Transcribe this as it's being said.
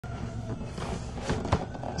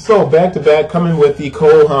So back to back, coming with the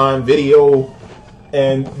Cole Haan video,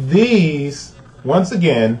 and these once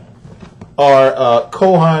again are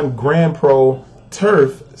Cole Haan GrandPro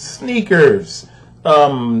turf sneakers.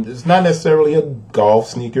 It's not necessarily a golf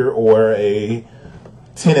sneaker or a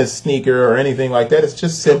tennis sneaker or anything like that. It's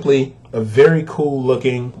just simply a very cool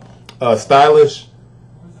looking, stylish,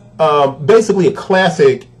 basically a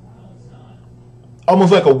classic,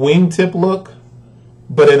 almost like a wingtip look,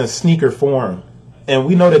 but in a sneaker form. And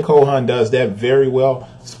we know that Cole Haan does that very well.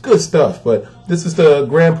 It's good stuff. But this is the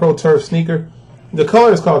GrandPro turf sneaker. The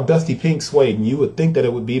color is called Dusty Pink Suede, and you would think that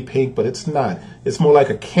it would be pink, but it's not. It's more like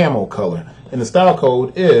a camel color. And the style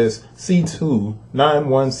code is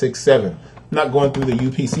C29167. I'm not going through the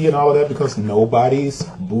UPC and all of that because nobody's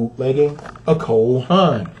bootlegging a Cole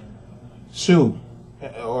Haan shoe.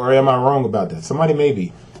 Or am I wrong about that? Somebody may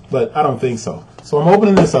be, but I don't think so. So I'm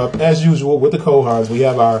opening this up as usual with the Cole Haans. We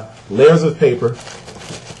have our layers of paper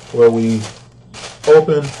where we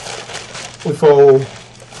open, we fold,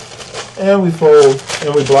 and we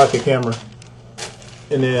block the camera.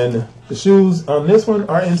 And then the shoes on this one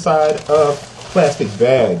are inside of plastic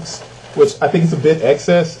bags, which I think is a bit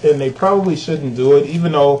excess, and they probably shouldn't do it,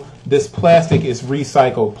 even though this plastic is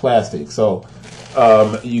recycled plastic. So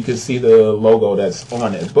you can see the logo that's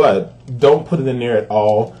on it, but don't put it in there at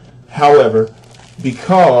all. However,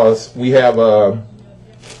 because we have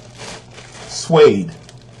suede,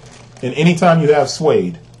 and anytime you have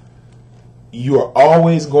suede, you are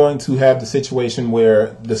always going to have the situation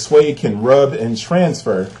where the suede can rub and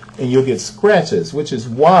transfer and you'll get scratches, which is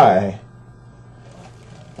why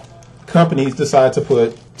companies decide to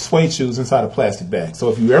put suede shoes inside a plastic bag. So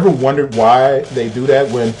if you ever wondered why they do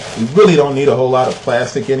that when you really don't need a whole lot of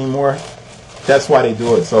plastic anymore, that's why they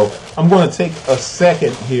do it. So I'm going to take a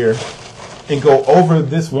second here and go over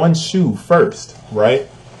this one shoe first, right?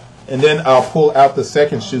 And then I'll pull out the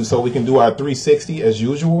second shoe so we can do our 360 as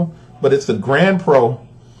usual. But it's the GrandPro,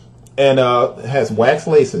 and it has wax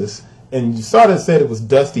laces. And you saw that it said it was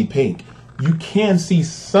dusty pink. You can see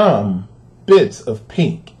some bits of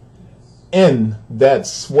pink in that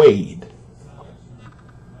suede.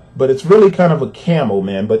 But it's really kind of a camel,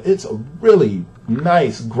 man. But it's a really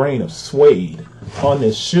nice grain of suede on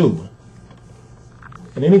this shoe.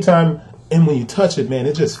 And anytime, and when you touch it, man,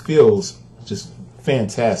 it just feels just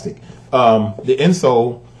fantastic. The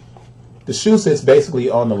insole, the shoe sits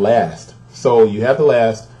basically on the last. So you have the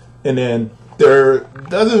last, and then there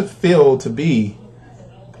doesn't feel to be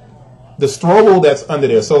the strobel that's under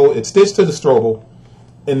there. So it's stitched to the strobel,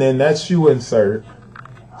 and then that shoe insert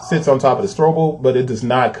sits on top of the strobel, but it does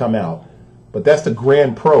not come out. But that's the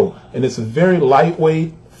GrandPro, and it's a very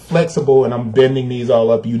lightweight, flexible, and I'm bending these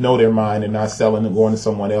all up. You know they're mine and not selling and going to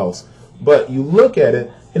someone else. But you look at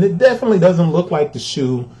it, and it definitely doesn't look like the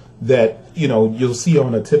shoe that, you know, you'll see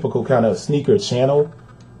on a typical kind of sneaker channel.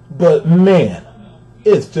 But man,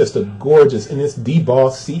 it's just a gorgeous, and it's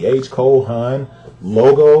debossed CH Cole Haan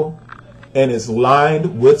logo, and it's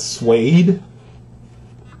lined with suede,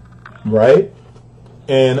 right?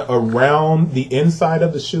 And around the inside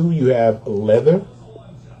of the shoe you have leather,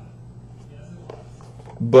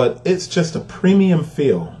 but it's just a premium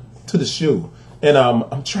feel to the shoe. And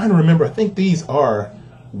I'm trying to remember, I think these are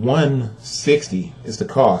 $160 is the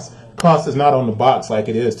cost. Cost is not on the box like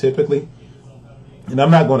it is typically. And I'm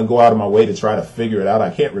not going to go out of my way to try to figure it out. I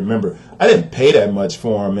can't remember. I didn't pay that much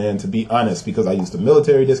for them, man, to be honest, because I used a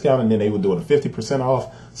military discount and then they were doing a 50%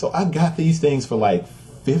 off. So I got these things for like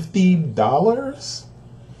 $50.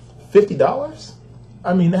 $50?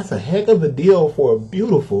 I mean, that's a heck of a deal for a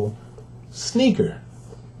beautiful sneaker.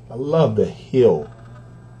 I love the heel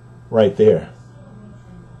right there.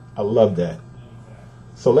 I love that.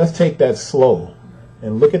 So let's take that slow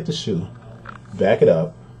and look at the shoe, back it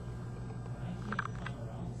up,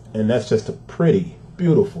 and that's just a pretty,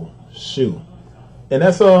 beautiful shoe. And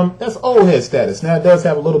that's old head status. Now it does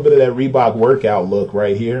have a little bit of that Reebok workout look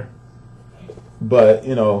right here, but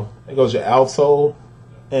you know, it goes your outsole,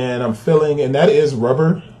 and I'm feeling, and that is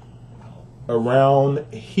rubber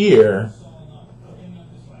around here,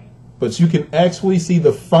 but you can actually see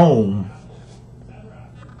the foam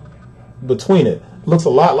between it. Looks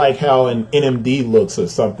a lot like how an NMD looks or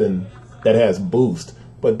something that has boost,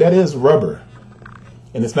 but that is rubber,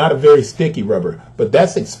 and it's not a very sticky rubber, but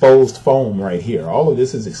that's exposed foam right here. All of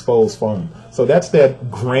this is exposed foam. So that's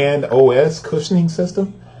that Grand OS cushioning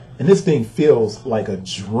system, and this thing feels like a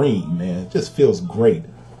dream, man. It just feels great.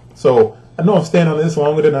 So I know I'm staying on this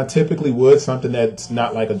longer than I typically would, something that's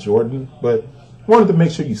not like a Jordan, but I wanted to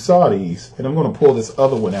make sure you saw these, and I'm going to pull this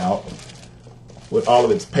other one out with all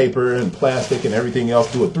of its paper and plastic and everything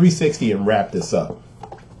else, do a 360 and wrap this up.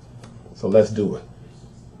 So let's do it.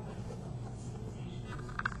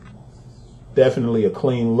 Definitely a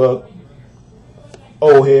clean look.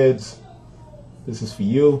 Old heads, this is for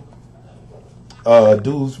you.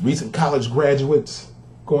 Dudes, recent college graduates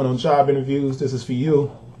going on job interviews, this is for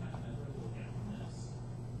you.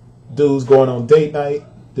 Dudes going on date night,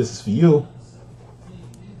 this is for you.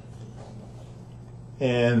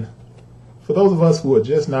 And for those of us who are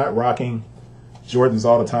just not rocking Jordans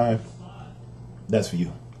all the time, that's for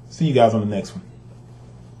you. See you guys on the next one.